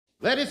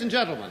Ladies and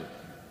gentlemen,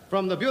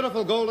 from the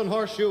beautiful Golden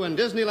Horseshoe in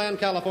Disneyland,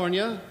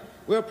 California,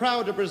 we're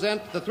proud to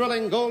present the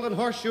thrilling Golden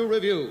Horseshoe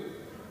Review.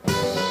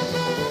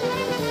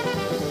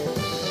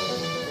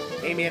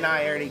 Amy and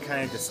I already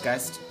kind of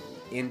discussed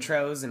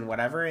intros and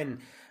whatever, and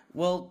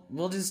we'll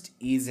just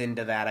ease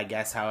into that, I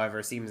guess,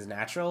 however seems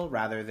natural,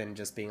 rather than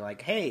just being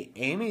like, hey,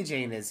 Amy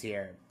Jane is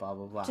here, blah,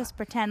 blah, blah. Just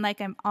pretend like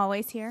I'm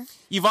always here.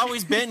 You've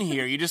always been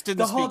here. You just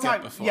didn't speak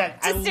up before. Yeah,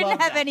 Just didn't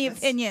have any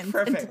opinions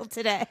until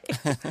today.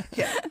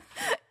 Yeah.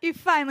 You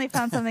finally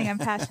found something I'm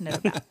passionate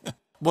about.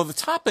 Well, the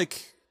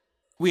topic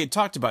we had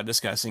talked about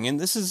discussing, and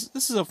this is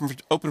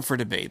open for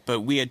debate,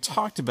 but we had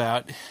talked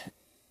about,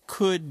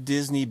 could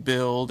Disney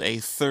build a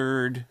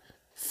third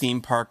theme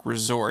park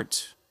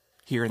resort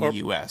here in the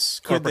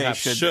U.S.? Could they?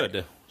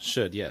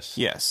 Should, yes.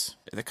 Yes.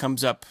 That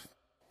comes up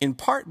in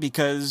part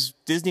because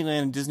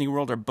Disneyland and Disney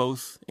World are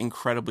both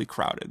incredibly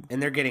crowded.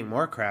 And they're getting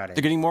more crowded.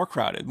 They're getting more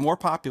crowded, more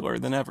popular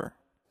than ever.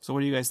 So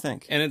what do you guys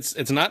think? And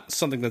it's not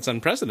something that's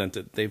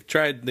unprecedented. They've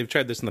tried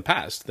this in the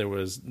past. There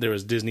was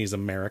Disney's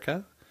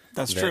America.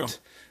 That's true.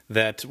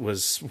 That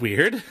was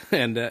weird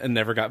and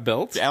never got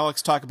built.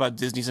 Alex, talk about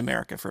Disney's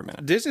America for a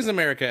minute. Disney's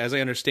America, as I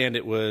understand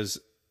it, was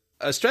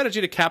a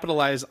strategy to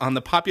capitalize on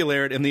the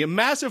popularity and the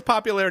massive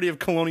popularity of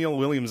Colonial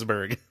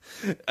Williamsburg.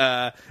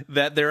 That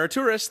there are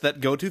tourists that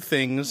go to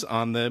things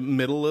on the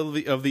middle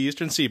of the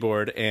Eastern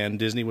Seaboard, and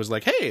Disney was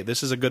like, hey,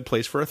 this is a good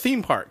place for a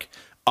theme park,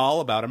 all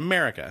about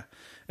America.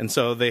 And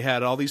so they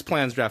had all these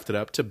plans drafted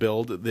up to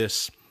build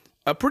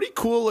a pretty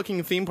cool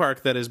looking theme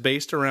park that is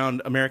based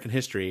around American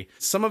history.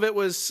 Some of it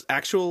was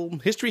actual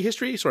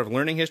history, sort of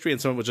learning history, and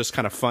some of it was just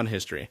kind of fun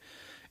history.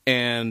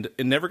 And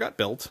it never got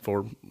built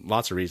for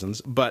lots of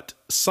reasons, but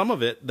some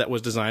of it that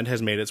was designed has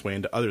made its way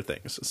into other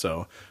things.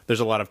 So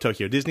there's a lot of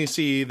Tokyo Disney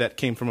Sea that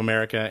came from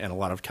America and a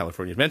lot of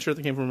California Adventure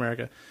that came from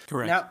America.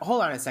 Correct. Now,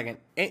 hold on a second.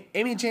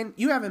 Amy Jane,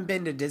 you haven't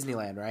been to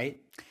Disneyland, right?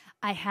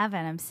 I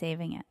haven't. I'm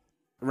saving it.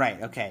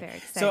 Right, okay. Very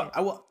excited. So I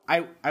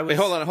was... Wait,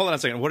 hold on a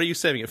second. What are you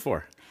saving it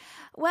for?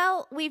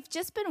 Well, we've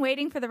just been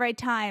waiting for the right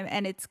time,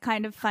 and it's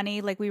kind of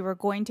funny. Like, we were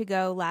going to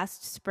go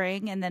last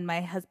spring, and then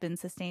my husband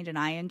sustained an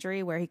eye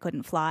injury where he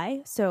couldn't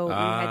fly, so we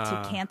had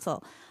to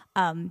cancel.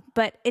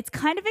 But it's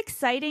kind of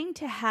exciting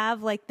to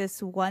have, like,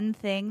 this one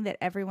thing that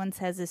everyone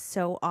says is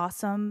so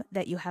awesome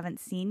that you haven't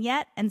seen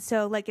yet. And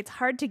so, like, it's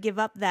hard to give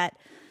up that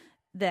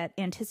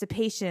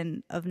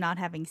anticipation of not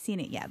having seen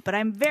it yet. But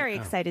I'm very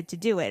excited to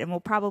do it, and we'll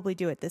probably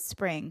do it this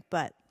spring,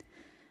 but...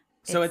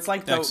 So it's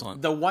like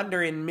the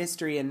wonder and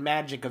mystery and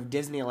magic of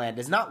Disneyland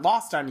is not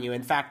lost on you.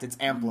 In fact, it's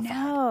amplified.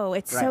 No,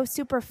 it's so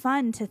super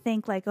fun to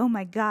think like, oh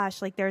my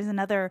gosh, like there's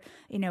another,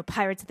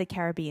 Pirates of the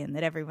Caribbean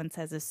that everyone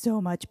says is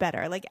so much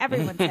better. Like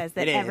everyone says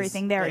that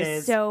everything there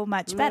is so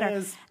much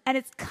better. And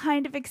it's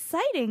kind of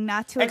exciting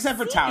not to Except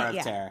for Tower of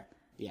Terror. Terror.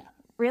 Yeah.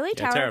 Really?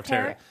 Yeah, Tower of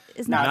Terror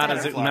is not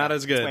as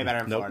good. It's way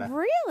better in Florida.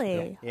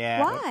 Really?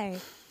 Yeah. Why?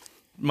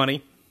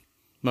 Money.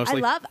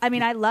 Mostly.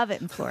 I love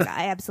it in Florida.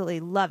 I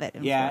absolutely love it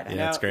in Florida.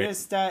 Yeah, it's great.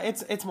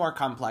 It's more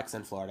complex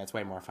in Florida. It's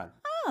way more fun.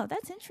 Oh,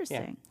 that's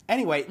interesting. Yeah.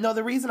 Anyway, no,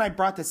 the reason I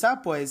brought this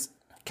up was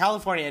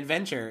California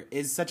Adventure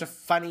is such a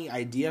funny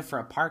idea for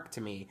a park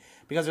to me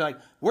because they're like,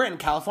 we're in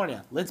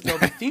California. Let's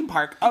build a theme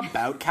park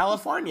about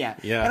California.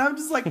 Yeah. And I'm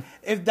just like,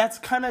 if that's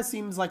kind of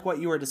seems like what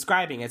you were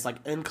describing. It's like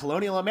in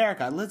colonial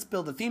America, let's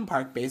build a theme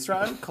park based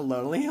around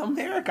colonial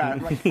America.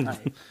 I'm like, all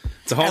right.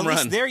 It's a home run.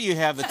 At least there you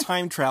have the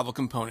time travel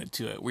component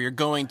to it, where you're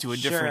going to a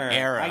different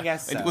era. I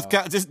guess so. With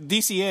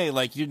DCA,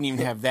 like, you didn't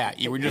even have that.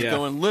 You were just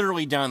going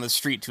literally down the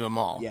street to a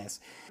mall.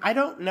 Yes. I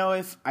don't know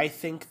if I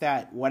think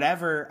that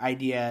whatever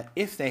idea,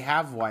 if they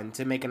have one,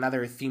 to make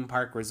another theme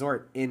park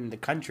resort in the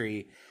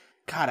country,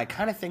 God, I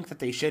kind of think that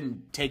they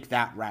shouldn't take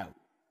that route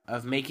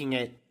of making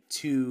it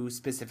too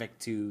specific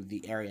to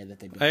the area that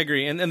they built. I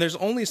agree. And there's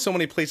only so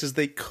many places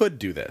they could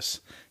do this.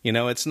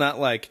 It's not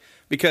like,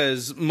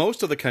 because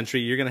most of the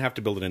country, you're going to have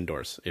to build it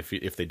indoors if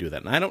they do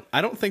that. And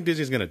I don't think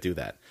Disney's going to do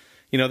that.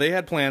 They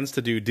had plans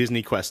to do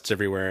Disney quests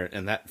everywhere,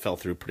 and that fell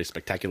through pretty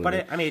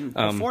spectacularly.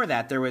 But, before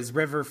that, there was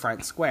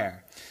Riverfront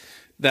Square.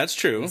 That's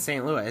true. In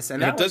St. Louis.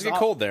 And it does get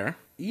cold there.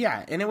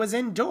 Yeah, and it was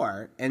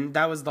indoor, and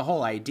that was the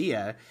whole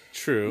idea.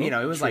 True.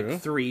 It was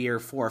like 3 or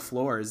 4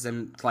 floors,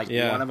 and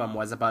one of them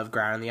was above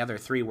ground, and the other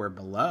 3 were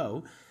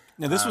below.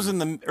 Now, this was in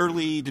the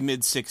early to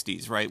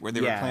mid-'60s, right, where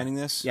they were planning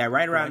this? Yeah,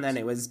 right around then.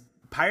 It was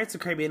Pirates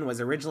of the Caribbean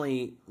was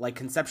originally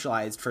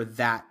conceptualized for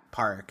that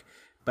park,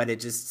 but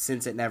it just,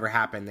 since it never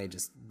happened, they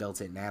just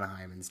built it in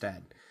Anaheim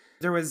instead.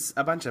 There was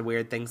a bunch of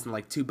weird things,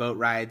 and 2 boat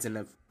rides,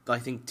 and I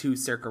think 2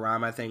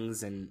 Circarama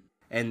things, and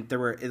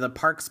the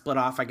park split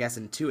off, I guess,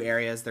 in 2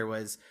 areas. There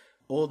was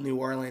Old New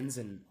Orleans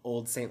and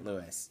Old St.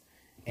 Louis.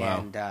 Wow.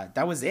 And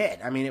that was it.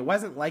 I mean, it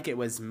wasn't like it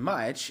was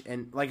much,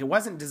 and it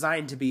wasn't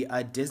designed to be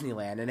a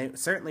Disneyland, and it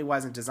certainly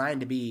wasn't designed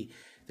to be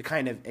the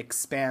kind of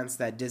expanse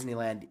that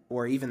Disneyland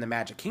or even the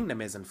Magic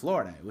Kingdom is in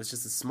Florida. It was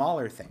just a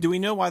smaller thing. Do we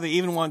know why they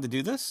even wanted to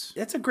do this?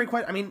 That's a great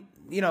question. I mean,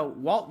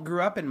 Walt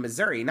grew up in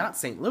Missouri, not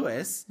St.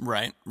 Louis.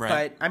 Right.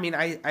 But, I mean,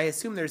 I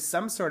assume there's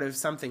some sort of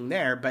something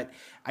there, but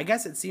I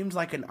guess it seemed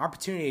like an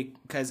opportunity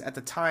because at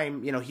the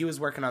time, he was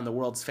working on the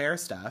World's Fair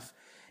stuff,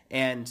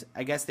 and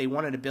I guess they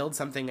wanted to build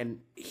something, and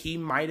he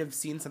might have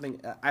seen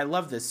something. I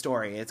love this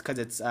story. It's because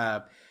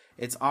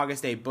it's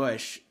August A.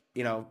 Bush,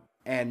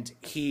 and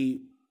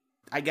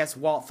I guess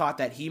Walt thought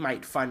that he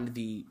might fund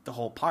the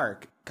whole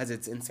park because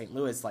it's in St.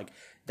 Louis, like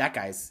that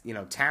guy's,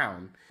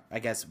 town. I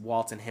guess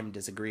Walt and him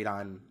disagreed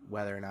on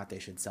whether or not they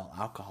should sell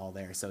alcohol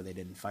there, so they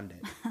didn't fund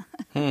it.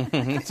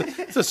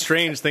 It's a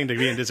strange thing to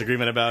be in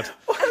disagreement about.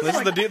 This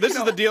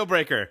is the deal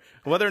breaker.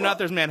 Whether or not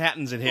there's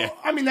Manhattans in here.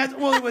 I mean, it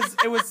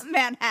was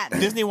Manhattan.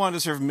 Disney wanted to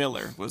serve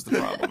Miller was the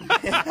problem.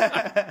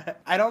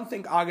 I don't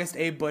think August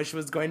A. Bush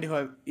was going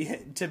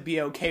to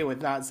be okay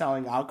with not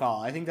selling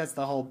alcohol. I think that's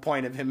the whole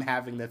point of him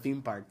having the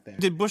theme park there.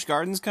 Did Busch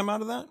Gardens come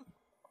out of that?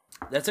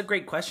 That's a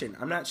great question.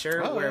 I'm not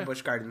sure where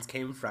Busch Gardens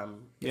came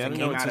from. If it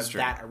came out of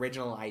that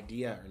original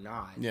idea or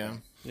not.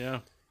 Yeah.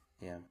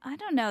 I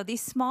don't know.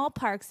 These small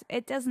parks,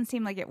 it doesn't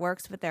seem like it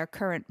works with their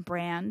current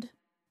brand.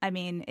 I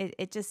mean,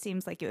 it just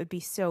seems like it would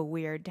be so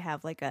weird to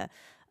have like a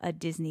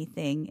Disney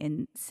thing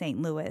in St.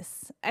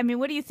 Louis. I mean,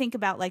 what do you think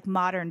about like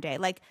modern day?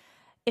 Like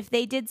if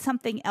they did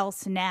something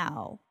else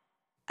now,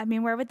 I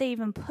mean, where would they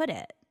even put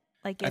it?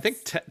 Like I think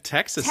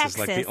Texas is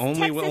like the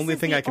only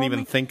thing I can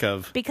even think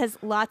of. Because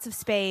lots of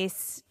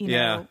space,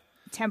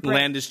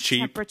 land is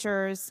cheap.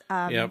 Temperatures.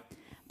 Yep.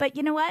 But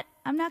you know what?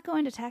 I'm not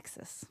going to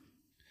Texas.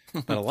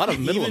 But a lot of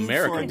middle Even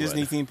America for a would.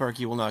 Disney theme park,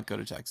 you will not go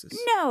to Texas.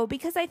 No,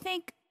 because I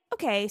think,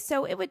 okay,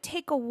 so it would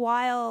take a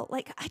while.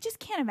 Like, I just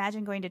can't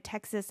imagine going to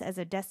Texas as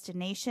a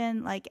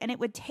destination. Like, and it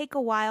would take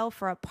a while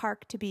for a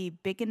park to be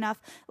big enough.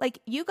 Like,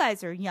 you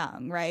guys are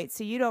young, right?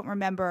 So you don't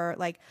remember.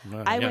 Like,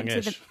 I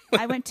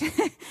went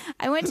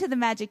to the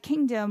Magic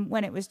Kingdom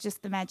when it was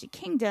just the Magic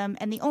Kingdom,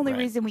 and the only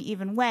reason we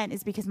even went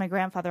is because my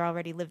grandfather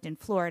already lived in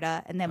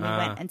Florida, and then we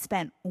went and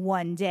spent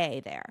one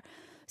day there.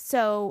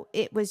 So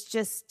it was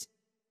just.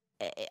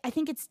 I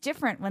think it's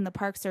different when the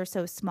parks are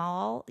so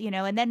small,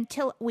 and then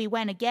till we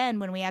went again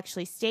when we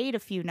actually stayed a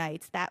few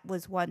nights, that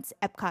was once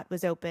Epcot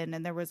was open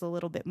and there was a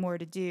little bit more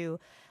to do.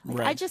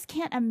 Like, I just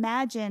can't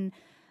imagine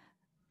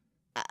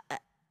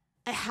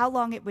how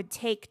long it would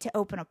take to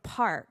open a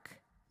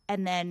park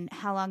and then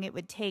how long it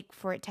would take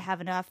for it to have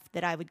enough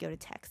that I would go to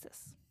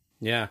Texas.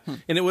 Yeah.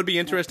 And it would be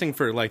interesting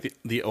for like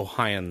the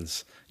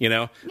Ohioans,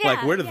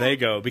 like where do they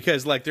go?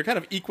 Because like they're kind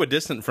of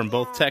equidistant from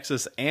both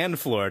Texas and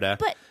Florida.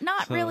 But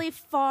not really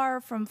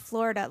far from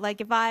Florida. Like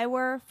if I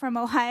were from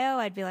Ohio,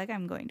 I'd be like,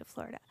 I'm going to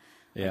Florida.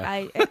 Yeah.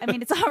 Like, I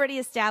mean, it's already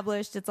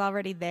established. It's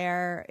already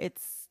there.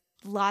 It's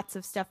lots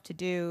of stuff to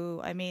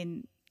do. I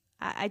mean,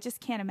 I just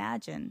can't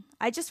imagine.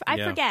 I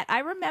forget. I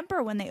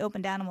remember when they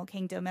opened Animal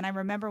Kingdom and I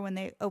remember when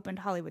they opened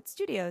Hollywood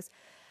Studios.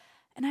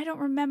 And I don't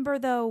remember,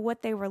 though,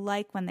 what they were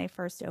like when they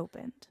first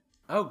opened.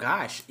 Oh,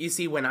 gosh. You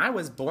see, when I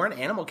was born,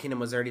 Animal Kingdom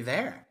was already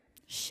there.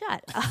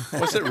 Shut up.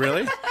 Was it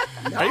really?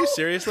 No. Are you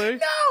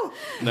seriously?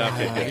 No.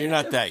 Okay. You're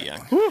not that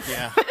young.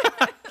 Yeah.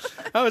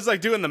 I was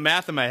like doing the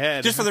math in my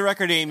head. Just for the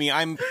record, Amy,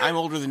 I'm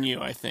older than you,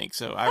 I think.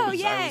 So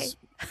yay.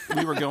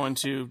 We were going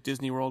to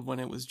Disney World when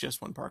it was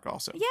just one park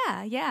also.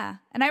 Yeah.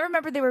 And I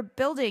remember they were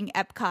building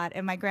Epcot,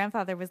 and my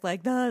grandfather was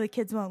like, the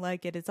kids won't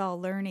like it. It's all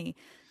learny.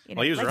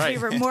 Well, he was like right.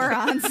 we were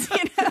morons.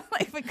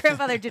 Like my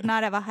grandfather did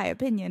not have a high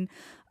opinion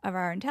of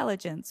our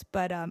intelligence.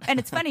 But and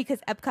it's funny because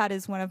Epcot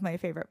is one of my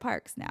favorite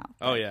parks now.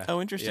 Oh, yeah.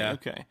 Oh, interesting. Yeah.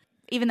 Okay.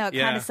 Even though it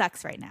kind of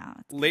sucks right now.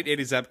 Late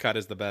 80s Epcot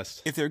is the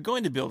best. If they're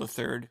going to build a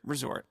third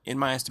resort, in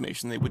my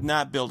estimation, they would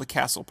not build a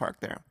castle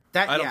park there.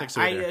 I don't think so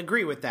either. I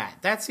agree with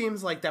that. That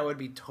seems like that would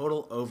be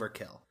total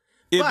overkill.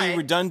 It'd be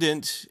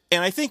redundant.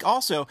 And I think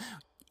also,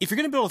 if you're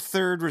going to build a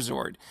third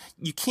resort,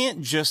 you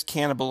can't just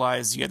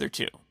cannibalize the other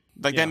two.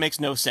 Like, that makes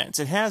no sense.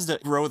 It has to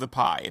grow the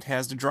pie. It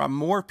has to draw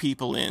more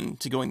people in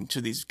to going to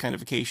these kind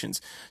of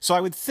vacations. So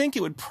I would think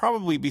it would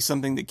probably be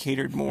something that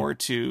catered more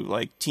to,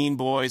 like, teen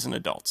boys and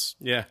adults.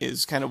 Yeah.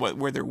 Is kind of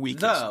where they're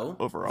weakest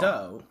overall.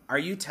 Though, are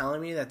you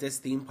telling me that this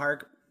theme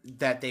park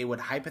that they would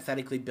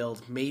hypothetically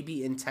build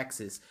maybe in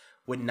Texas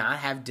would not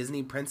have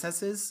Disney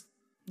princesses?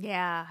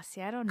 Yeah,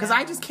 see, I don't know. Because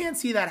I just can't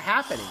see that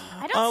happening.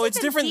 I don't see it's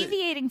them different.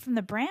 Deviating from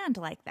the brand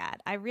like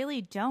that. I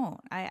really don't.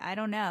 I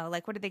don't know.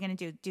 Like, what are they going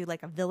to do? Do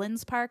like a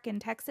villains park in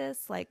Texas?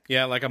 Like,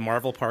 yeah, like a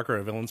Marvel park or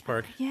a villains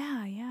park.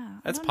 Yeah.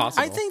 That's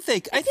possible. I think they.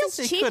 It feels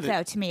cheap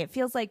though to me. It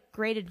feels like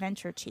Great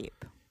Adventure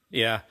cheap.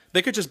 Yeah,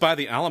 they could just buy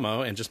the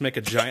Alamo and just make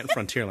a giant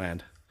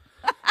Frontierland.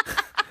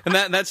 And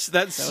that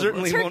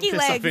certainly won't Turkey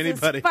piss off legs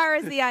anybody. as far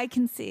as the eye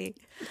can see.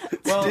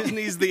 Well,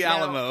 Disney's the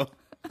Alamo.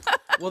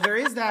 Well, there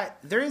is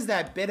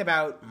that bit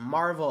about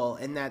Marvel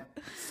in that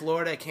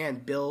Florida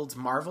can't build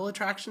Marvel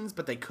attractions,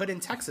 but they could in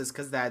Texas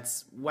because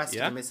that's west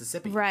of the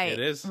Mississippi. Right. It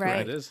is. Right.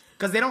 It is.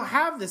 Because they don't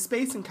have the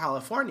space in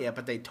California,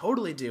 but they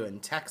totally do in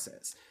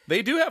Texas.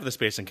 They do have the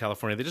space in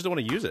California. They just don't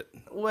want to use it.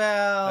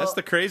 Well, That's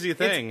the crazy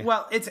thing.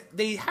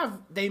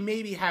 They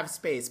maybe have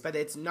space, but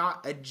it's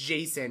not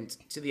adjacent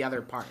to the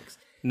other parks.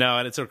 No,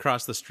 and it's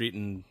across the street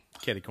in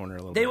Kitty Corner a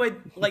little They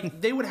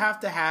bit. would have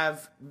to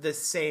have the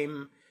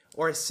same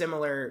or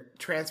similar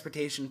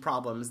transportation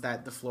problems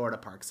that the Florida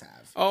parks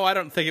have. Oh, I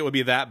don't think it would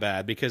be that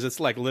bad because it's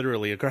like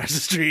literally across the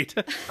street.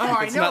 Oh,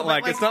 I it's know. not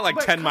like it's not like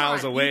but 10 come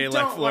miles on, away you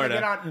like don't wanna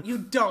Florida. you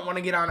don't want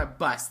to get on a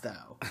bus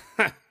though.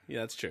 Yeah,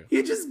 that's true.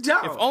 You just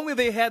don't. If only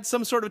they had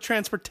some sort of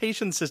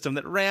transportation system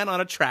that ran on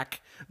a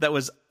track that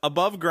was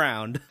above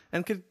ground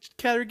and could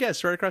carry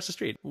guests right across the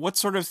street. What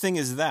sort of thing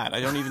is that? I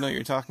don't even know what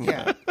you're talking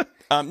about.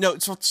 No,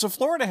 so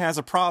Florida has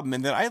a problem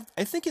in that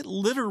I think it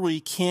literally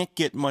can't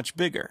get much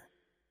bigger.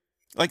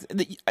 Like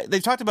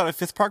they've talked about a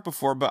fifth park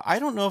before, but I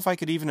don't know if I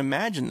could even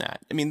imagine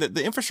that. I mean,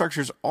 the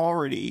infrastructure is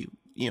already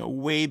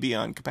way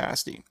beyond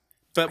capacity.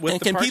 But with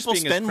And the can parks people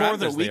being as spend more crowded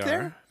than a as they week are-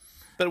 there?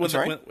 But with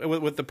sorry?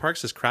 with the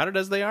parks as crowded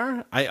as they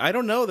are, I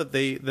don't know that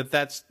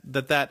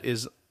that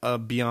is a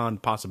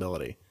beyond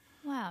possibility.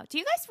 Wow. Do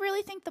you guys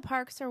really think the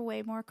parks are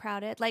way more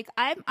crowded? Like,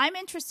 I'm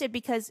interested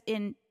because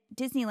in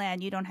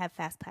Disneyland you don't have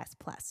Fast Pass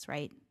Plus,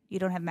 right? You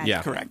don't have Magic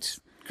Yeah. Bands.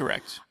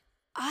 Correct.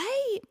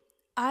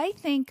 I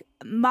think,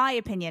 my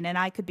opinion, and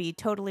I could be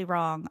totally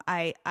wrong,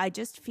 I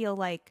just feel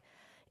like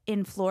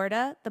in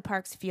Florida, the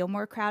parks feel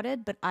more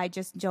crowded, but I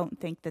just don't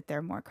think that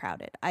they're more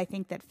crowded. I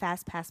think that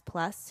Fast Pass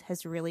Plus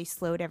has really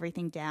slowed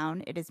everything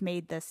down. It has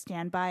made the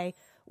standby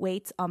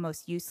waits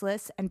almost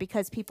useless. And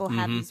because people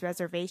have these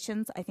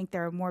reservations, I think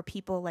there are more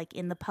people like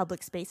in the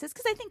public spaces,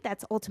 because I think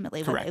that's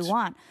ultimately what they Correct.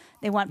 want.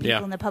 They want people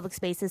Yeah. in the public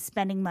spaces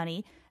spending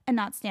money and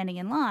not standing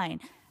in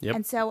line. Yep.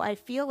 And so I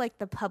feel like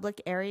the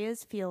public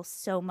areas feel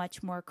so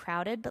much more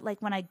crowded. But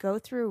like when I go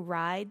through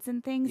rides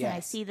and things and I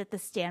Yes. see that the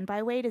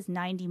standby wait is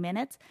 90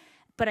 minutes,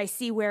 but I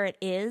see where it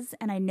is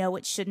and I know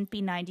it shouldn't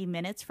be 90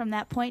 minutes from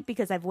that point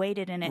because I've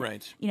waited in it,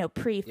 Right.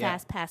 pre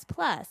Fast Pass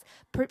Plus.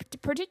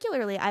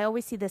 Particularly, I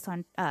always see this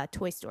on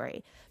Toy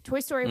Story. Toy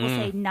Story will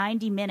say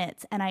 90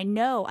 minutes, and I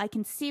know I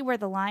can see where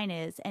the line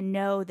is and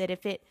know that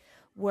if it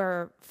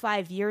were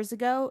 5 years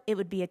ago, it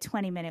would be a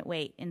 20-minute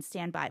wait in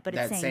standby, but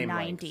it's that saying same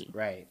 90. length,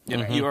 right?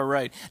 Yeah, you are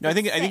right. No, I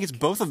think it's sick.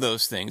 both of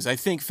those things. I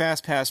think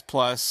Fast Pass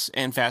Plus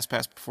and Fast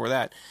Pass before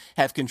that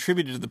have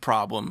contributed to the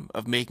problem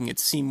of making it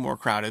seem more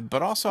crowded,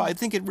 but also I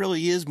think it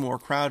really is more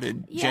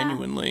crowded Yeah.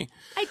 genuinely.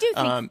 I do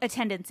think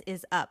attendance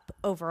is up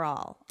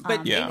overall.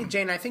 But Yeah. maybe,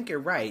 Jane, I think you're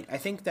right. I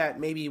think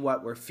that maybe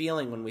what we're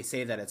feeling when we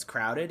say that it's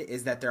crowded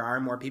is that there are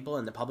more people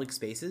in the public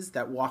spaces,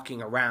 that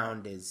walking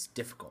around is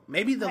difficult.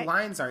 Maybe the Right.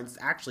 lines aren't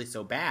actually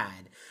so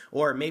bad,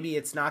 or maybe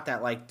it's not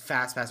that like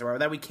Fast Pass or whatever,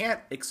 that we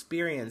can't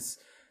experience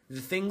the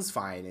things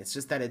fine. It's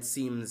just that it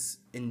seems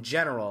in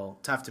general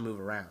tough to move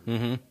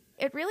around.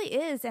 It really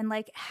is. And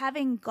like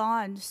having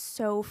gone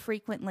so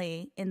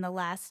frequently in the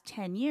last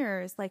 10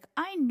 years,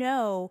 I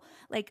know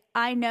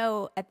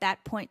at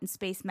that point in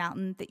Space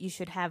Mountain that you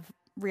should have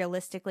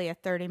realistically a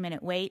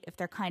 30-minute wait if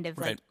they're kind of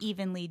like Right.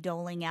 evenly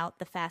doling out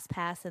the Fast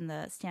Pass and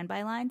the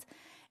standby lines.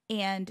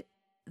 And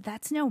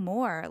that's no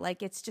more.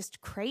 Like, it's just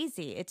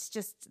crazy. It's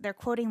just, they're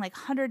quoting like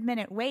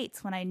 100-minute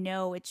waits when I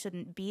know it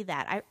shouldn't be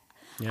that.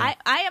 I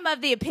am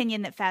of the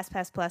opinion that Fast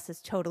Pass Plus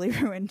has totally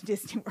ruined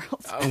Disney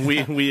World.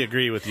 We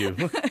agree with you.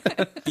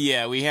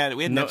 Yeah, we had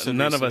an No- episode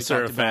none of recently us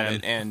are talked a about fan.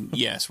 it, and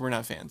yes, we're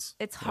not fans.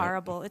 It's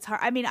horrible. It's hard.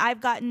 I mean,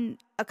 I've gotten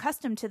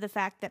accustomed to the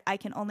fact that I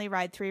can only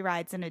ride 3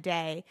 rides in a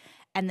day,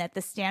 and that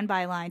the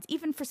standby lines,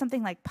 even for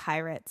something like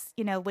Pirates,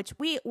 which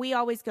we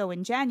always go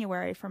in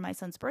January for my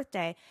son's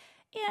birthday,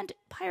 and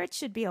Pirates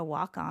should be a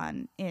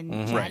walk-on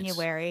in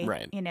January,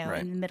 Right. in Right.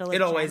 the middle of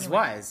It always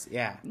January. was,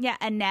 yeah. Yeah,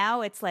 and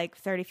now it's like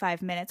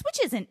 35 minutes,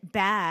 which isn't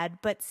bad,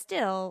 but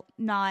still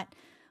not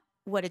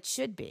what it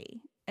should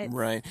be. It's,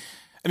 Right.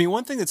 I mean,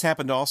 one thing that's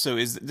happened also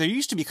is there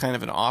used to be kind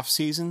of an off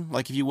season.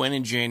 Like if you went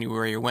in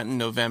January or went in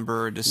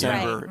November or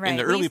December Right. in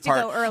the We early used to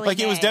part, go early like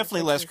it was May,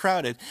 definitely which less is-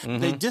 crowded.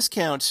 They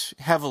discount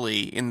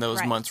heavily in those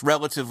Right. months,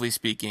 relatively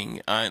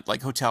speaking,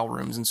 like hotel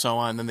rooms and so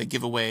on. Then they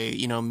give away,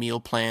 meal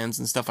plans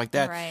and stuff like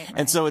that. Right, And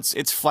right. so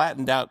it's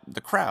flattened out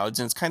the crowds,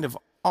 and it's kind of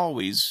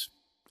always,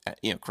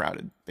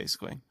 crowded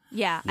basically.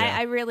 Yeah,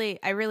 I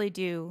really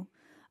do.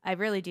 I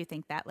really do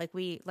think that.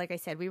 Like I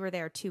said, we were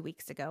there 2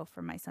 weeks ago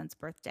for my son's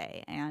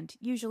birthday, and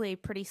usually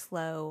pretty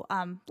slow. A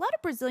lot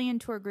of Brazilian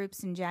tour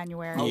groups in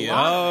January. Yeah.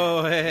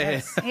 Oh,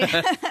 hey.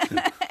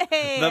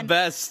 Hey, The and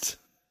best.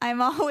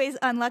 I'm always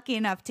unlucky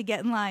enough to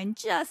get in line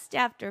just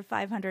after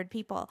 500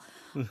 people,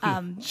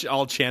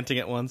 All chanting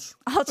at once.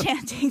 all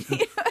chanting.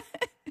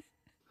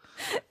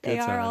 They Good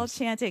are all times.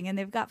 chanting, and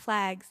they've got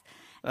flags.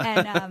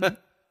 And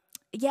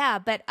yeah,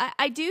 but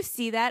I do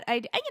see that.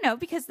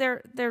 Because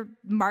they're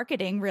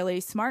marketing really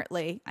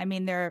smartly. I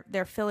mean,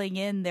 they're filling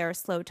in their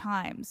slow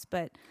times,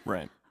 but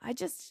Right.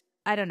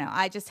 I don't know.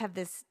 I just have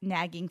this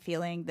nagging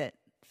feeling that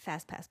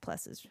Fast Pass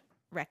Plus is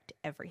wrecked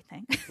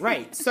everything.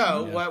 Right.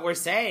 So what we're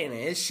saying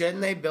is,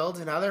 shouldn't they build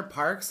another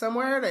park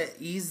somewhere to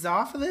ease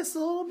off of this a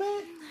little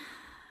bit?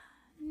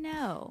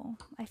 No,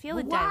 I feel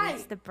it Why?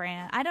 dilutes the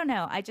brand. I don't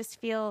know. I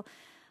feel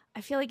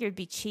like it would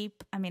be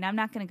cheap. I mean, I'm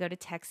not going to go to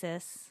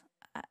Texas.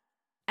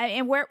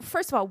 And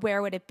first of all,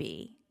 where would it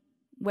be?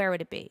 Where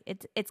would it be?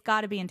 It's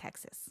got to be in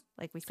Texas,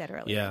 like we said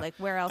earlier. Yeah. Like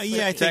where else? Yeah,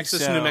 would I it be? think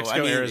Texas, so. New Mexico,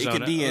 I mean, Arizona. It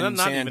could be in Not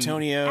San even-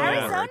 Antonio. or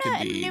Arizona it could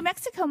and be... New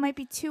Mexico might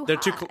be too They're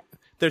hot.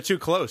 They're too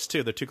close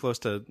too. They're too close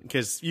to,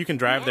 because you can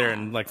drive there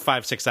in like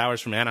 5-6 hours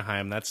from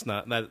Anaheim. That's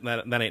not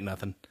that ain't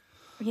nothing.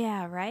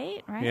 Yeah,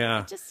 right?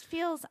 Yeah. It just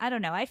feels, I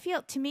don't know.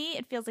 To me,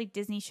 it feels like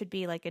Disney should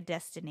be like a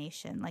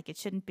destination. Like it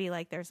shouldn't be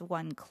like there's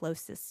one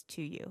closest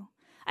to you.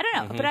 I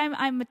don't know, but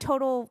I'm a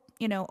total,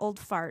 old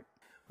fart.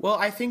 Well,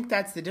 I think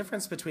that's the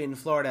difference between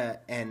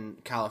Florida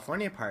and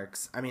California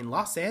parks. I mean,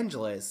 Los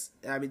Angeles,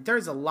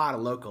 there's a lot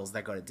of locals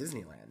that go to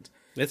Disneyland.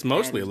 It's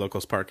mostly a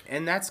locals park.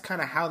 And that's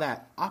kind of how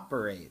that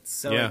operates.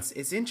 So Yeah.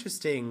 it's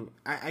interesting.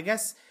 I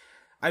guess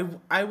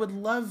I would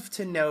love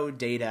to know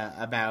data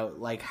about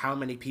like how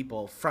many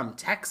people from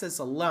Texas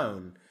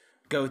alone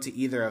go to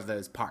either of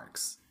those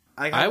parks.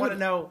 Like I want to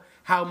know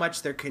how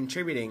much they're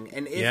contributing,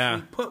 and if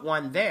we put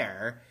one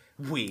there,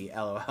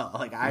 LOL.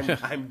 Like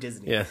I'm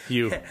Disney. Yeah,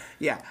 you.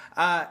 Yeah.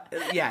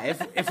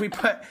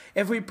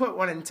 If we put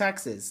one in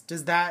Texas,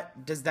 does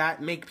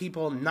that make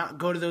people not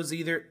go to those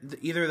either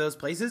of those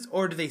places,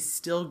 or do they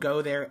still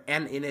go there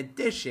and in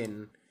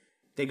addition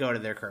they go to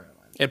their current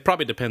one? It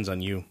probably depends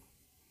on you.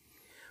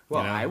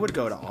 Well, I would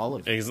go to all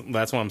of them.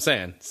 That's what I'm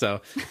saying.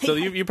 So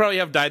you probably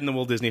have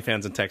dyed-in-the-wool Disney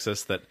fans in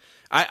Texas that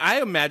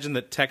I imagine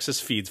that Texas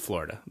feeds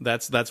Florida.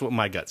 That's what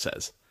my gut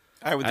says.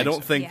 I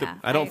don't think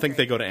I think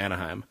they go to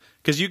Anaheim,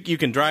 because you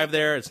can drive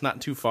there. It's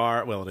not too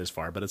far. Well, it is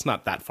far, but it's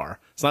not that far.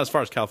 It's not as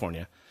far as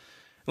California.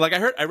 Like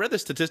I read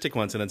this statistic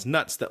once, and it's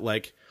nuts that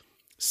like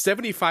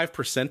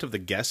 75% of the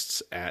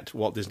guests at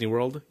Walt Disney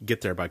World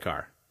get there by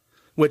car,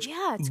 which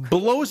it's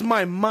blows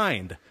my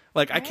mind.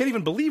 Like I can't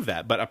even believe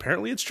that, but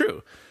apparently it's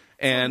true.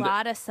 And a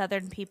lot of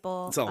Southern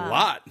people. it's a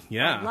lot,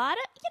 yeah. A lot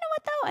of, you know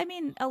what though? I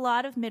mean, a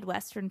lot of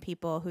Midwestern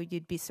people who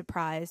you'd be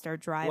surprised are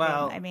driving.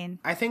 Well,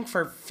 I think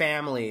for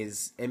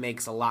families it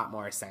makes a lot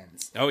more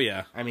sense. Oh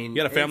yeah, I mean, you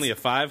got a family of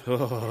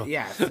 5.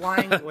 Yeah,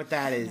 flying with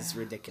that is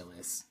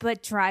ridiculous.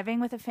 but driving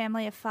with a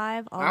family of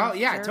 5, Oh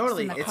yeah,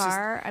 totally. in the it's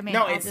car. just,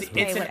 I'll it's just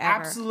pay an whatever.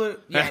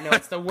 absolute. Yeah, no,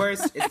 it's the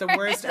worst. It's the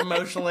worst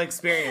emotional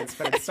experience,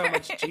 but it's so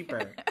much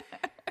cheaper.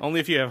 Only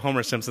if you have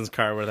Homer Simpson's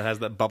car where that has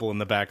that bubble in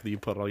the back that you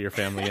put all your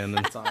family in, and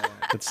That's all I want.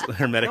 it's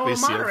hermetically No, the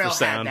sealed monorail for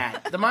sound.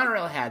 had that. The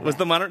monorail had Was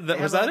that.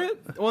 Was that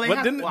it? Well,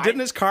 didn't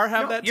his car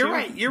have that You're too?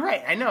 right. You're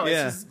right. I know.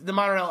 Yeah. It's just, the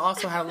monorail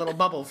also had a little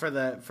bubble for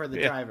the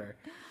driver.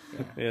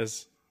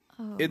 Yes.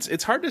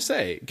 It's hard to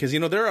say, because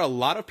there are a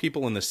lot of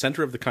people in the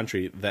center of the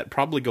country that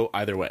probably go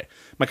either way.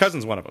 My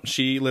cousin's one of them.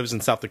 She lives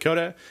in South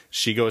Dakota.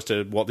 She goes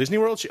to Walt Disney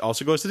World. She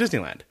also goes to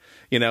Disneyland.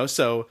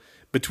 So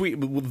between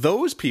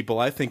those people,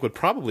 I think would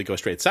probably go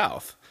straight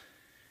south.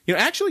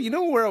 Actually,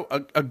 where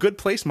a good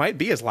place might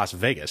be is Las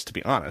Vegas, to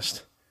be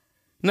honest.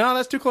 No,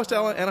 that's too close to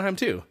Anaheim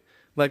too.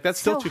 Like that's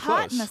still so too hot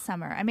close in the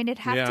summer. I mean, it'd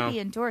have to be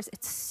indoors.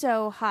 It's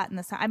so hot in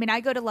the summer. I mean, I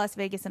go to Las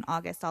Vegas in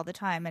August all the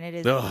time, and it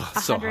is Ugh,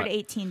 so hot.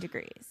 118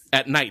 degrees.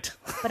 At night.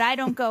 But I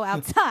don't go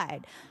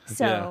outside,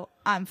 so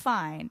I'm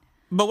fine.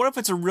 But what if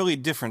it's a really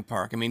different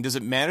park? I mean, does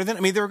it matter then? I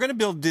mean, they were going to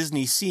build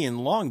Disney Sea in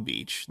Long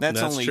Beach. That's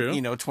only, true.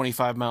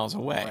 25 miles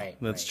away. Right.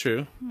 That's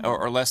true.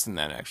 Or less than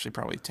that, actually,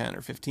 probably 10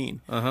 or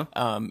 15.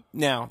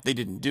 Now, they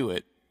didn't do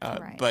it.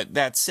 Right. But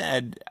that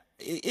said,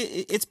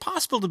 it's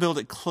possible to build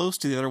it close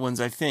to the other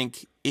ones, I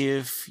think,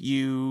 if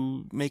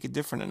you make it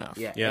different enough.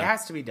 Yeah, Yeah. it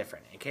has to be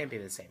different. It can't be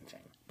the same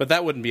thing. But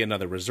that wouldn't be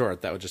another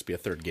resort. That would just be a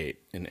third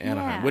gate in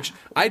Anaheim, Yeah. which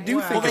I do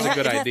think is a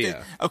good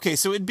idea. Okay,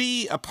 so it'd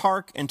be a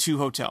park and 2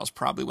 hotels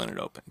probably when it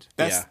opened.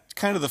 That's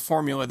kind of the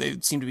formula they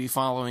seem to be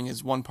following,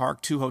 is 1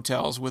 park, 2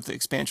 hotels with the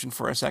expansion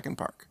for a second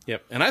park.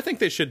 Yep, and I think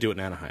they should do it in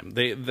Anaheim.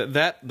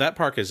 That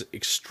park is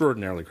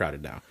extraordinarily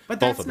crowded now. But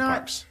both that's of the not.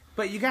 parks.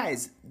 But you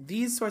guys,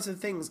 these sorts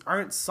of things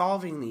aren't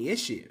solving the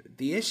issue.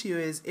 The issue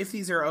is if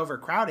these are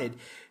overcrowded,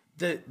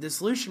 the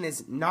solution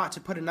is not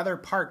to put another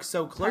park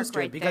so close to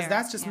right it, because there.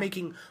 that's just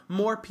making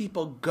more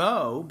people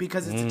go,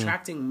 because it's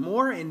attracting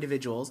more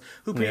individuals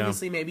who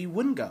previously maybe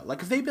wouldn't go.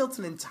 Like if they built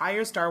an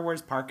entire Star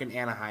Wars park in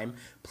Anaheim,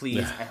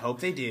 please, I hope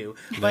they do.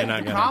 But not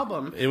the gonna.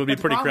 problem, It would be but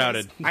the pretty problem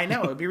crowded. is- I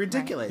know, it would be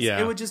ridiculous. Yeah.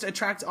 It would just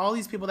attract all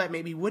these people that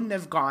maybe wouldn't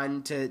have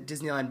gone to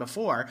Disneyland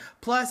before,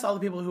 plus all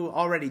the people who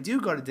already do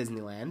go to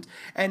Disneyland,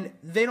 and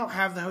they don't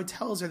have the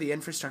hotels or the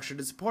infrastructure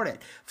to support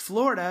it.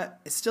 Florida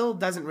still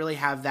doesn't really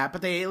have that,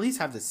 but they at least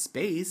have the space.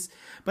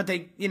 But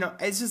they,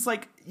 it's just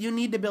like you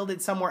need to build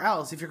it somewhere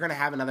else if you're going to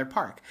have another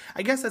park.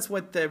 I guess that's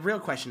what the real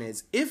question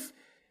is. If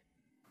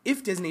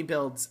Disney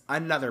builds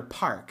another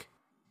park,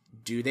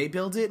 do they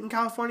build it in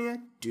California?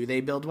 Do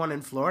they build one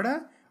in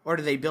Florida? Or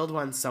do they build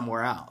one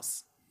somewhere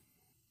else?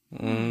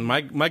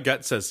 My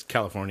gut says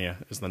California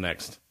is the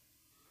next,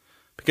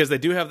 because they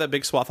do have that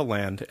big swath of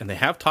land, and they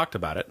have talked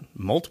about it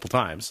multiple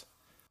times.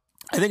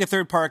 I think a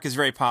third park is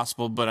very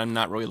possible, but I'm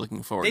not really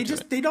looking forward to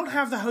it. They don't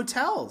have the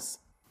hotels.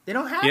 They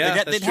don't have Yeah,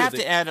 it. They'd have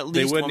to add at least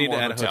They would one need more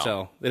to add a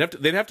hotel.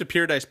 They'd have to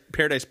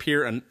Paradise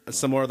Pier and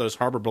some more of those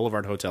Harbor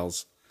Boulevard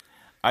hotels.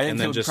 I think and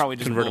they then would just probably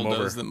just convert them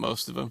bulldoze over.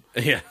 most of them.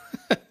 Yeah.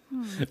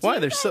 Why?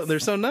 They're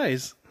so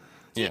nice.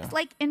 Yeah.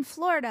 Like in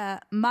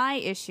Florida, my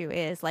issue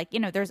is like,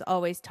 there's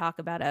always talk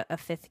about a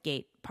Fifth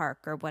Gate Park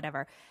or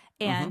whatever.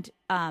 And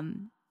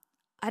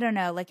I don't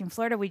know, like in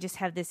Florida, we just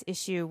have this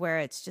issue where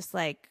it's just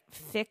like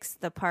fix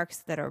the parks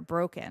that are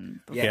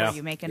broken before Yeah.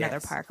 you make another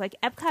Yes. park. Like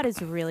Epcot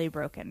is really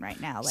broken right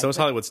now. Like So is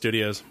Hollywood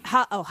Studios.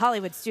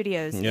 Hollywood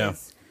Studios Yeah.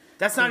 is.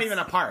 That's not even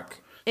a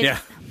park. Yeah.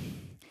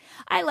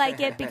 I like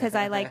it because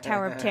I like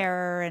Tower of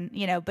Terror and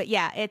but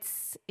yeah,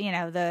 it's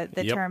the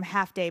Yep. term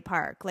half day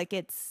park. Like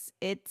it's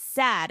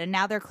sad, and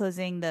now they're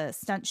closing the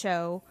stunt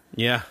show.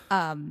 Yeah.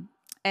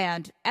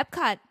 And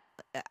Epcot,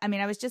 I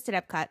mean, I was just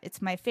at Epcot.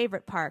 It's my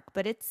favorite park,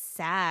 but it's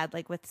sad.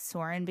 Like with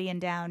Soarin' being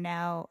down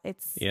now,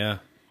 it's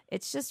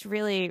just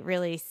really,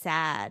 really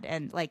sad.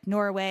 And like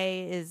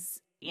Norway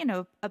is,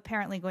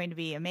 apparently going to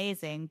be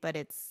amazing, but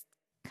it's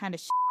kind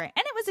of and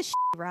it was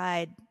a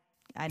ride.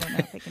 I don't know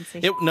if I can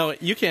say. No,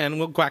 you can.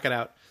 We'll quack it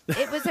out.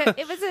 It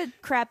was a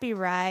crappy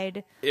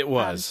ride. It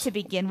was. to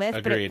begin with,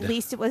 Agreed. but at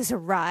least it was a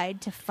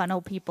ride to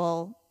funnel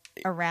people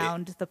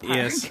around the park.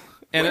 Yes.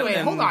 Wait,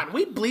 hold on.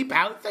 We bleep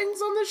out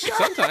things on this show?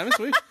 Sometimes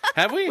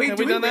have we? Wait, have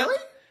do we we done really?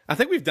 that? I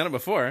think we've done it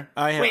before.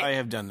 Wait. I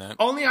have done that.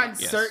 Only on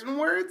Yes. certain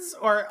words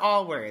or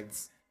all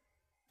words?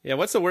 Yeah.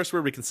 What's the worst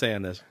word we can say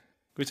on this? Can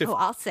we say? Oh,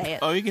 I'll say it.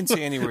 Oh, you can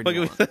say any word what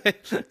you can want. we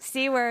say?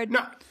 C word.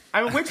 No.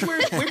 I mean, which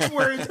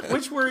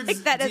words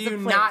Take that do as a you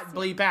place. not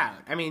bleep out?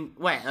 I mean,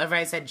 what? If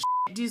I said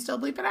do you still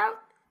bleep it out?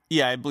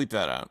 Yeah, I bleeped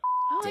that out.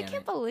 Oh, I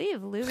can't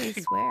believe Louis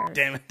swears.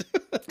 Damn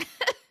it.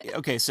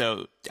 Okay,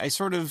 so I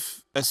sort of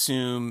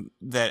assume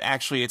that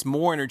actually it's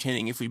more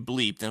entertaining if we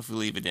bleep than if we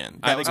leave it in.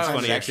 I think it's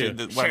funny, actually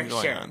actually. what I'm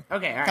going Sure. on.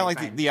 Okay, all right, Kind of like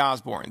fine. the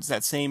Osbournes,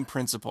 that same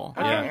principle.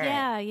 Oh, all right.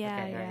 yeah.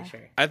 Okay, all right,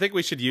 sure. I think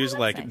we should use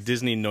like nice.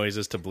 Disney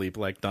noises to bleep,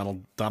 like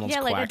Donald's Yeah,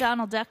 quack. like a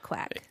Donald Duck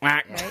quack.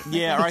 Quack. Right?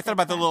 Yeah, or I thought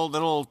about the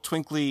little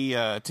twinkly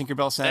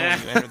Tinkerbell sound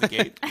when you enter the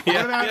gate.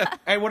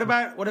 What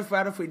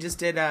about if we just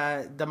did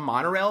the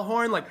monorail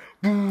horn? Like,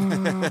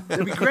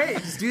 that'd be great.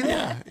 Just do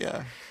that.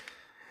 Yeah.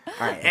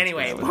 All right.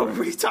 Anyway, what were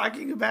we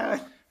talking about?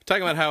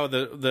 Talking about how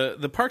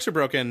the parks are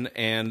broken,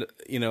 and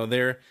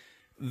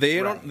they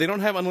don't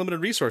have unlimited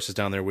resources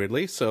down there,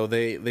 weirdly, so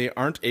they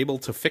aren't able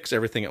to fix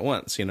everything at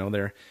once.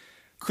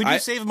 Could you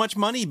save much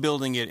money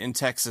building it in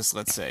Texas,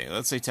 let's say?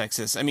 Let's say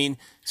Texas. I mean,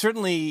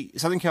 certainly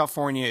Southern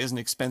California is an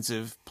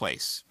expensive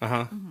place.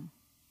 Uh-huh.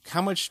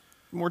 How much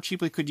more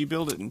cheaply could you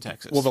build it in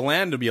Texas? Well, the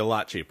land would be a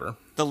lot cheaper.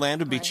 The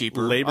land would be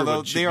cheaper. Labor although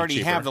would they be already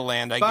cheaper. have the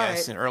land, I But-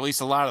 guess, or at least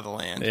a lot of the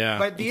land. Yeah.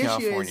 But the in issue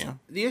California.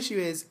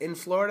 is in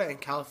Florida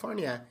and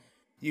California,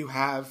 you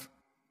have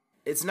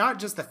it's not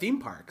just the theme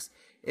parks.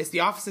 It's the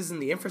offices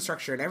and the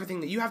infrastructure and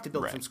everything that you have to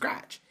build from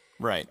scratch.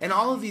 Right. And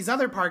all of these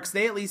other parks,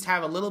 they at least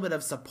have a little bit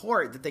of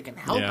support that they can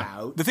help Yeah.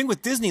 out. The thing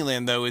with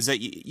Disneyland, though, is that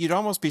you'd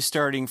almost be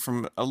starting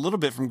from a little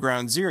bit from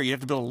ground zero. You'd have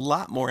to build a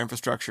lot more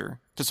infrastructure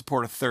to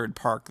support a third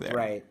park there.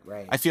 Right.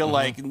 I feel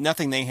like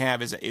nothing they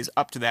have is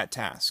up to that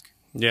task.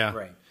 Yeah.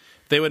 Right.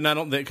 They would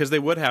not, because they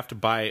would have to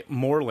buy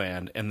more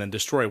land and then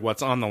destroy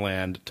what's on the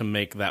land to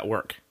make that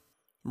work.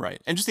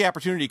 Right. And just the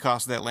opportunity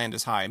cost of that land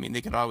is high. I mean,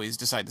 they could always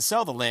decide to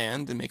sell the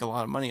land and make a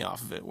lot of money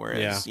off of it.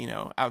 Whereas,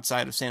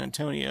 outside of San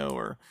Antonio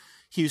or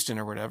Houston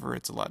or whatever,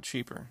 it's a lot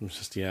cheaper. It's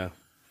just,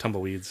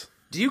 tumbleweeds.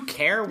 Do you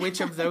care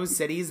which of those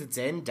cities it's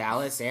in?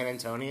 Dallas, San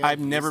Antonio? I've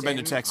never been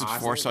to Houston, Texas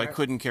before, Austin, so I right?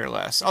 couldn't care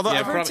less. Although Yeah,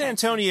 I've heard probably- San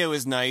Antonio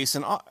is nice,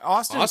 and Austin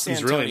and San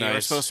Austin's really Antonio are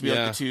nice, supposed to be like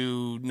yeah. the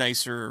two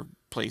nicer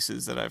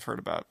places that I've heard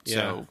about. Yeah.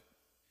 So,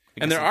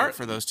 I And guess there I'll are- vote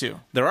for those two.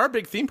 There are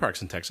big theme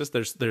parks in Texas.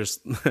 There's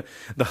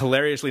the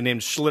hilariously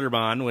named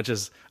Schlitterbahn, which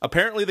is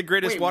apparently the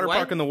greatest Wait, water what?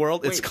 park in the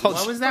world. It's Wait, called.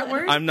 what was that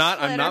word? I'm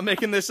not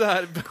making this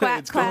up. Quack,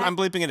 It's called, quack. I'm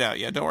bleeping it out.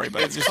 Yeah, don't worry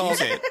about it. Just you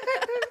say it.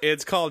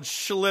 it's called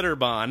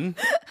Schlitterbahn,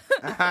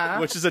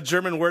 which is a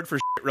German word for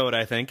shit road,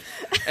 I think.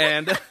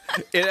 And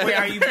Wait,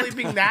 are you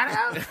bleeping that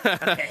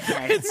out? Okay,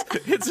 right.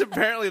 it's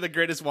apparently the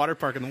greatest water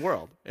park in the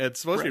world. It's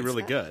supposed to be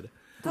really good.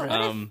 But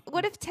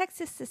what if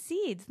Texas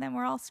secedes? Then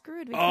we're all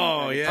screwed. We Oh,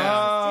 can't go to yeah.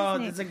 Oh,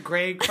 Disney. that's a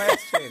great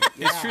question.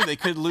 It's true.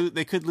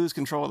 They could lose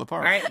control of the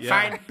park. All right,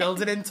 fine.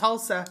 Build it in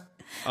Tulsa.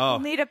 We'll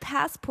need a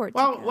passport.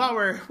 Well, to go.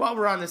 while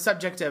we're on the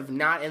subject of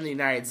not in the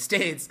United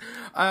States,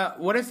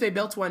 what if they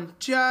built one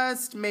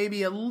just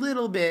maybe a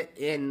little bit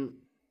in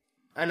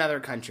another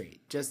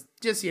country? Just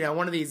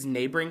one of these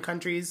neighboring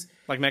countries.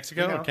 Like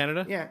Mexico you know? or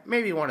Canada? Yeah,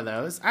 maybe one of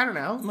those. I don't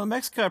know. Well,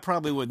 Mexico I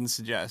probably wouldn't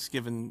suggest,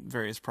 given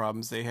various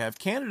problems they have.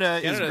 Canada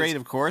is Canada's great,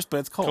 of course, but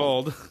it's cold.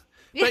 Cold.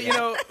 But,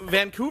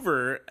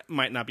 Vancouver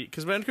might not be,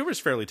 because Vancouver's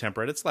fairly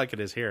temperate. It's like it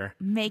is here.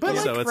 Make But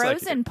it so a it's like-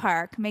 frozen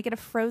park. Make it a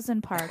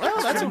frozen park. Well,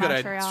 that's a good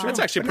idea. Montreal. That's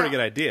actually a pretty good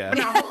idea.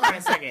 Now, hold on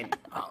a second.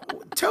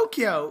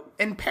 Tokyo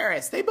and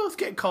Paris, they both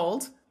get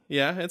cold.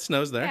 Yeah, it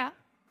snows there. Yeah.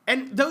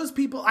 And those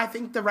people, I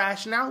think the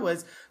rationale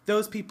was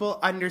those people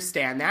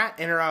understand that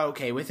and are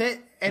okay with it.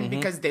 And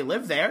because they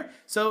live there,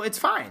 so it's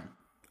fine.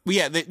 Well,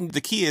 yeah,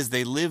 the key is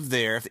they live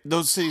there.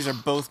 Those cities are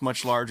both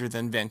much larger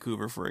than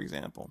Vancouver, for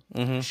example.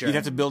 Sure. You'd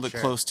have to build it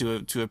close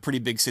to a pretty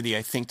big city,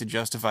 I think, to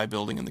justify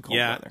building in the cold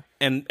weather.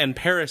 And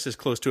Paris is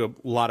close to a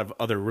lot of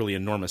other really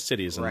enormous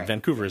cities, and Right.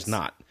 Vancouver is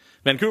not.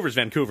 Vancouver's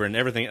Vancouver, and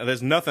everything.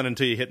 There's nothing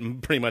until you hit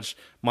pretty much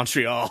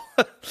Montreal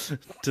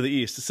to the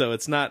east. So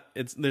there's not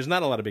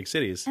a lot of big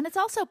cities. And it's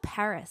also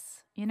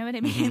Paris. You know what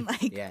I mean?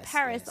 Like Yes,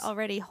 Paris yes.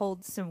 already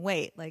holds some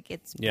weight. Like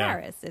it's Yeah.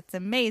 Paris. It's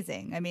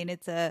amazing. I mean,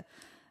 it's a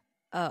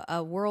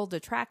world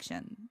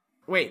attraction.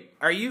 Wait,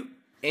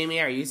 Amy,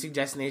 are you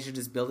suggesting they should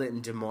just build it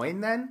in Des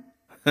Moines then?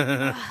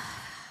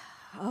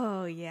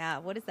 Oh yeah.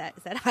 What is that?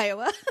 Is that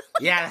Iowa?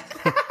 Yeah.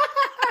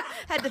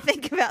 Had to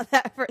think about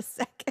that for a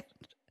second.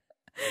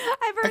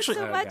 I've heard Actually-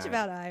 so Oh, much God.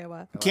 about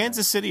Iowa.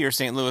 Kansas City or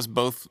St. Louis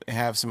both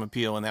have some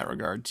appeal in that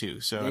regard too.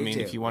 So I They mean,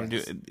 do, if you want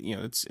yes. to do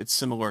it, it's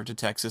similar to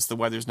Texas. The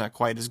weather's not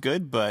quite as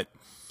good, but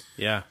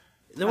Yeah.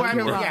 The one,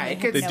 You're wrong. yeah, it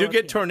could. They No do get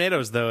appeal.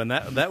 tornadoes, though, and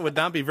that would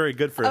not be very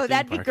good for a Oh, theme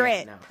that'd be park.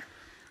 great. No.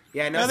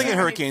 Yeah, no. I think so- it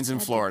hurricanes in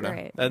That'd be Florida.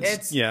 great. That's,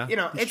 It's yeah, it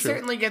that's true.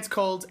 certainly gets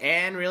cold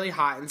and really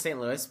hot in St.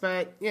 Louis,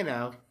 but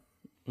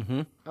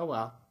oh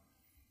well.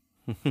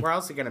 Where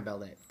else are you gonna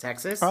build it?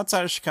 Texas?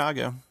 Outside of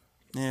Chicago.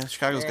 Yeah,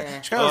 Chicago's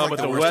Yeah. Chicago's Oh, like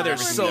but the worst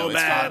weather's place so to go. It's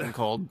hot bad. and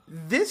cold.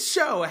 This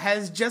show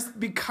has just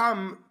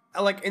become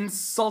like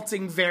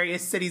insulting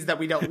various cities that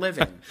we don't live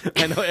in.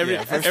 I know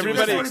everybody, That's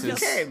what it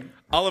became.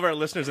 all of our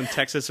listeners in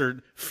Texas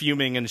are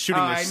fuming and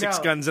shooting Oh, their I six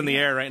know. guns in the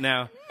air right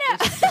now.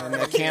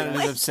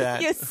 Canada's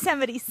upset.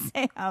 Yosemite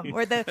Sam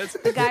or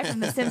the guy from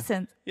The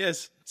Simpsons.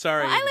 Yes,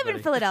 sorry. Well, I live in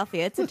everybody.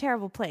 Philadelphia. It's a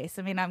terrible place.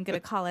 I mean, I'm going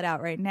to call it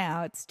out right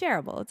now. It's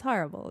terrible. It's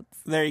horrible.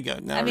 There you go. Now I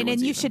mean, and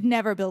everyone's you even. should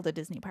never build a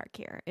Disney park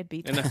here. It'd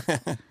be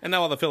And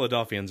now all the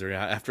Philadelphians are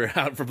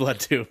out for blood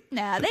too.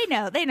 nah. They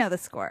know the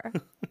score.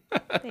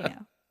 They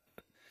know.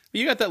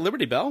 You got that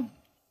Liberty Bell?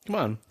 Come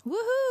on.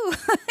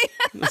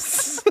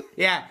 Woohoo!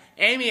 Yeah,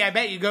 Amy, I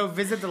bet you go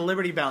visit the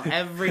Liberty Bell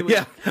every week.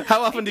 Yeah.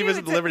 How often do you do.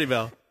 visit the It's a- Liberty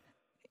Bell?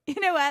 You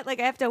know what? Like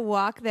I have to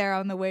walk there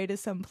on the way to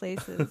some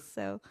places.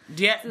 So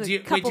Do you, It's a do you,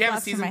 couple wait, do you have a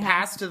blocks from season my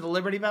pass house. to the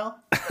Liberty Bell?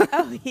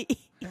 oh yeah.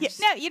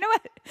 No, you know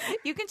what?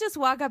 You can just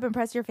walk up and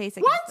press your face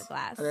against What? the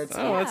glass. That's-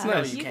 Oh, that's Yeah,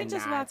 nice. You can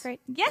just cannot. walk right.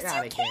 Yes, Get you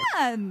outta here.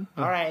 can.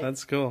 All right.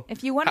 That's cool.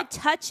 If you want to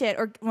touch it,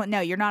 or well, no,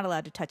 you're not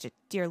allowed to touch it.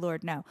 Dear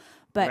Lord, no.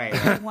 But Right.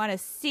 if you want to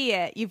see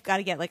it, you've got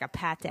to get like a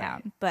pat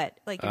down. But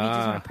like if you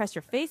just want to press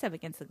your face up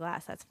against the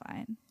glass, that's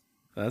fine.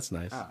 That's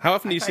nice. How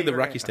often do I you thought see you the were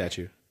Rocky gonna-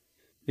 statue?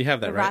 You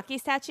have that, The right? Rocky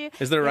statue.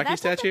 Is there a Yeah, Rocky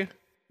that's up at- statue?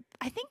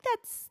 I think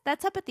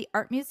that's up at the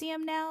art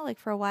museum now. Like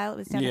for a while, it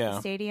was down at Yeah. the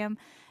stadium.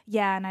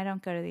 Yeah, and I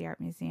don't go to the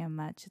art museum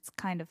much. It's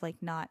kind of like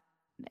not.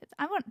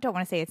 Don't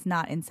want to say it's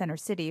not in Center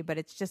City, but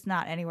it's just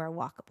not anywhere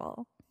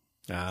walkable.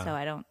 Ah, So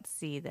I don't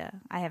see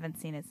I haven't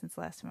seen it since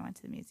the last time I went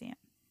to the museum.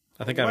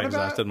 I think I've What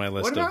about- exhausted my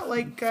list what about, of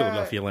like,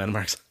 Philadelphia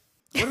landmarks.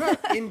 What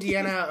about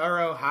Indiana or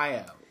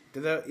Ohio?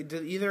 Do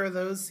either of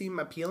those seem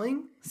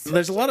appealing?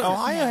 There's a lot of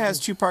Ohio has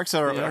two parks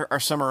that are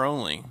summer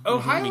only.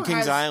 Ohio I mean, Kings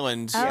has-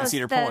 Island and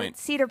Cedar the Point.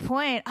 Cedar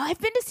Point. Oh, I've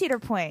been to Cedar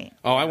Point.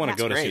 Oh, I want to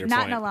go to great. Cedar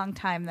Not Point. in a long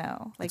time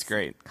though. Like It's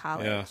great.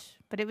 college. Yeah.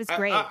 But it was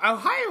great.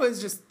 Ohio is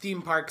just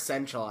theme park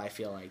central, I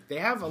feel like. They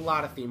have a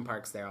lot of theme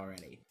parks there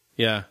already.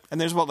 Yeah. And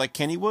there's like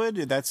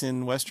Kennywood. That's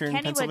in western Kennywood's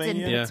in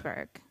Pennsylvania. Yeah.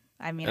 Pittsburgh.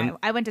 I mean, And-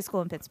 I went to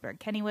school in Pittsburgh.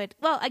 Kennywood.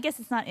 Well, I guess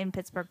it's not in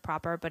Pittsburgh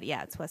proper, but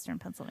yeah, it's Western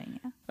Pennsylvania.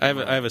 I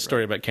have a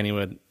story about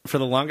Kennywood. For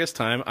the longest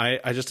time, I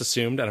just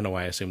assumed, I don't know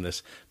why I assumed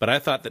this, but I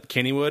thought that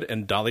Kennywood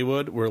and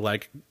Dollywood were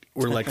like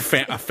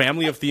a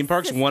family of theme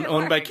parks, one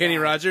owned by Kenny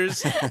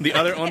Rogers, the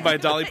other owned by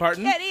Dolly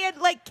Parton.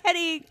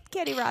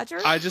 Kenny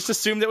Rogers. I just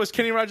assumed that was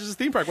Kenny Rogers'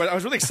 theme park. I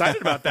was really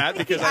excited about that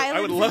because the I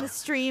would islands in love. the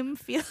stream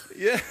feel.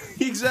 Yeah,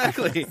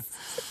 exactly.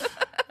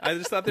 I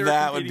just thought they were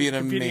That would be an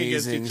competing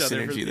against amazing each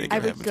other for synergy the- they I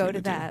could have would go between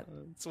to the two. that.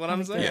 That's what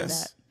I'm saying.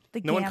 Yes.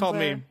 The No one called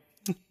me.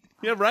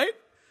 Yeah, right?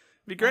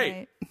 Be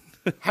great.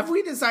 Right. Have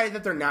we decided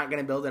that they're not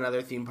going to build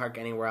another theme park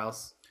anywhere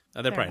else?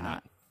 They're probably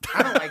not.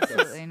 I don't like this.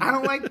 Absolutely not. I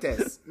don't like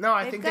this. No,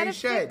 I think they gotta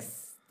should.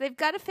 They've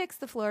got to fix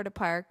the Florida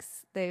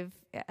parks.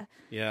 Yeah.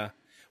 Yeah.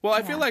 Well,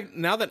 I feel Yeah. like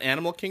now that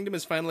Animal Kingdom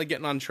is finally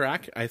getting on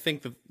track, I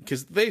think that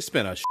because they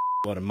spent a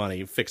lot of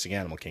money fixing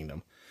Animal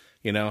Kingdom,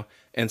 you know,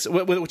 and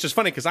so, which is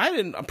funny because I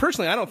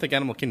don't think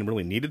Animal Kingdom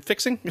really needed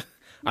fixing.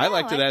 I No,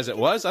 liked it I as it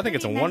think was. it's I think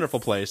it's a pretty wonderful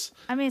nice. place.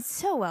 I mean, it's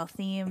so well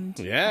themed.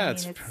 Yeah,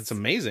 I mean, it's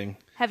amazing.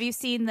 Have you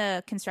seen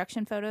the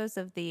construction photos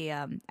of the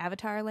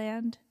Avatar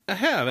Land? I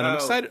have, and I'm Oh,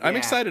 excited. I'm yeah.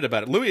 excited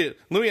about it.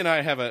 Louis and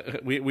I have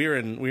we're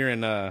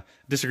in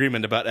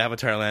disagreement about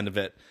Avatar Land a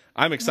bit.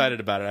 I'm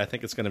excited about it. I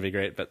think it's going to be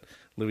great, but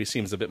Louis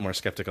seems a bit more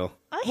skeptical.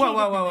 I hated whoa,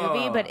 the whoa,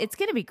 movie, whoa. but it's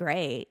going to be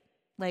great.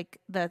 Like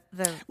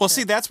Well,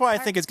 see, that's why I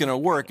think it's going to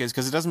work, is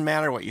because it doesn't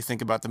matter what you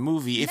think about the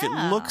movie. If it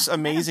No, looks I don't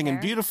amazing and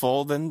care.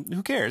 beautiful, then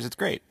who cares? It's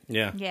great.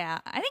 Yeah, Yeah,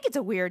 I think it's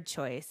a weird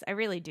choice. I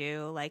really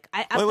do. Like,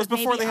 Well, it was but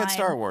before maybe they had I'm-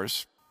 Star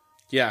Wars.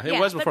 yeah, it Yeah,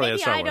 was but before they had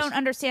maybe Star I Wars. don't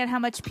understand how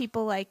much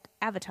people like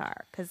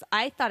Avatar because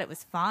I thought it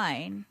was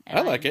fine. And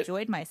I like it.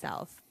 enjoyed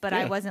myself, but Yeah.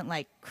 I wasn't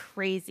like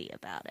crazy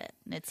about it.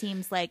 And it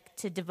seems like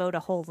to devote a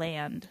whole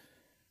land.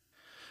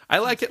 I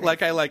like it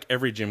like I like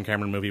every Jim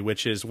Cameron movie,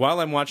 which is while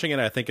I'm watching it,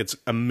 I think it's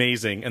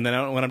amazing, and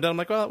then when I'm done, I'm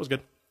like, well, that was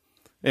good.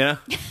 Yeah,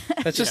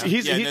 that's just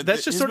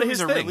that's just sort of his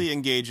thing. thing. Really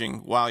engaging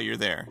while you're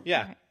there.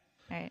 Yeah,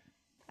 Right.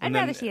 I'd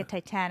rather see a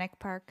Titanic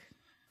park.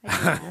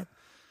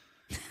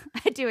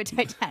 I'd do a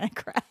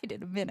Titanic ride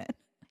in a minute.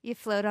 You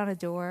float on a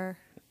door.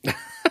 You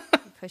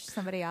push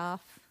somebody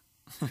off.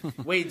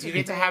 Wait, do you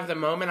get to have the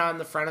moment on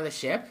the front of the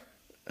ship?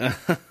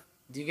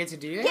 Do you get to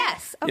do that?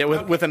 Yes. yeah,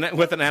 with an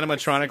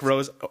animatronic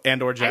Rose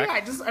and or Jack.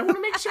 I want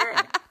to make sure.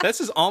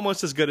 This is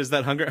almost as good as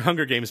that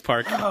Hunger Games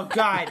park. Oh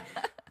God.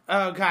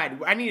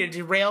 I need to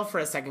derail for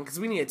a second because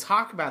we need to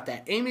talk about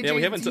that. Amy, Yeah,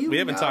 Jane, we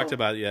haven't talked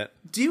about it yet.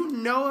 Do you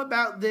know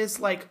about this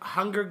like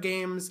Hunger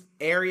Games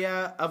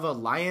area of a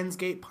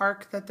Lionsgate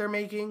park that they're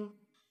making?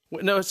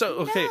 No, so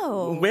okay,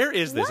 No. where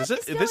is this? What Is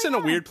is this in a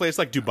going on? weird place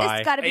like Dubai?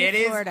 It's got to be It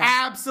is Florida.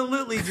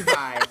 absolutely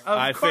Dubai. Of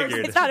I course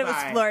figured. it's I thought it was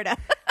Dubai. Florida.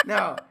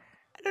 No.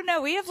 I don't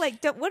know. We have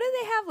like, what do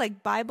they have?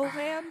 Like Bible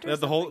Land? Or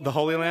the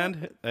Holy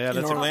Land. Yeah,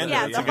 that's Orlando,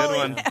 yeah, That's the a good Holy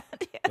one. Land.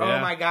 Yeah. Oh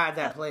Yeah. my God,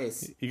 that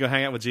place. You go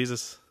hang out with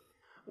Jesus,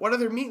 What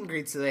other meet and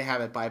greets do they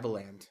have at Bible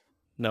Land?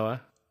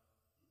 Noah.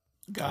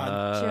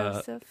 God.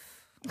 Joseph.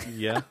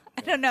 Yeah,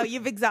 I don't know.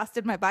 You've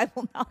exhausted my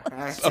Bible knowledge.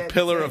 I a said-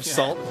 pillar of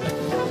salt.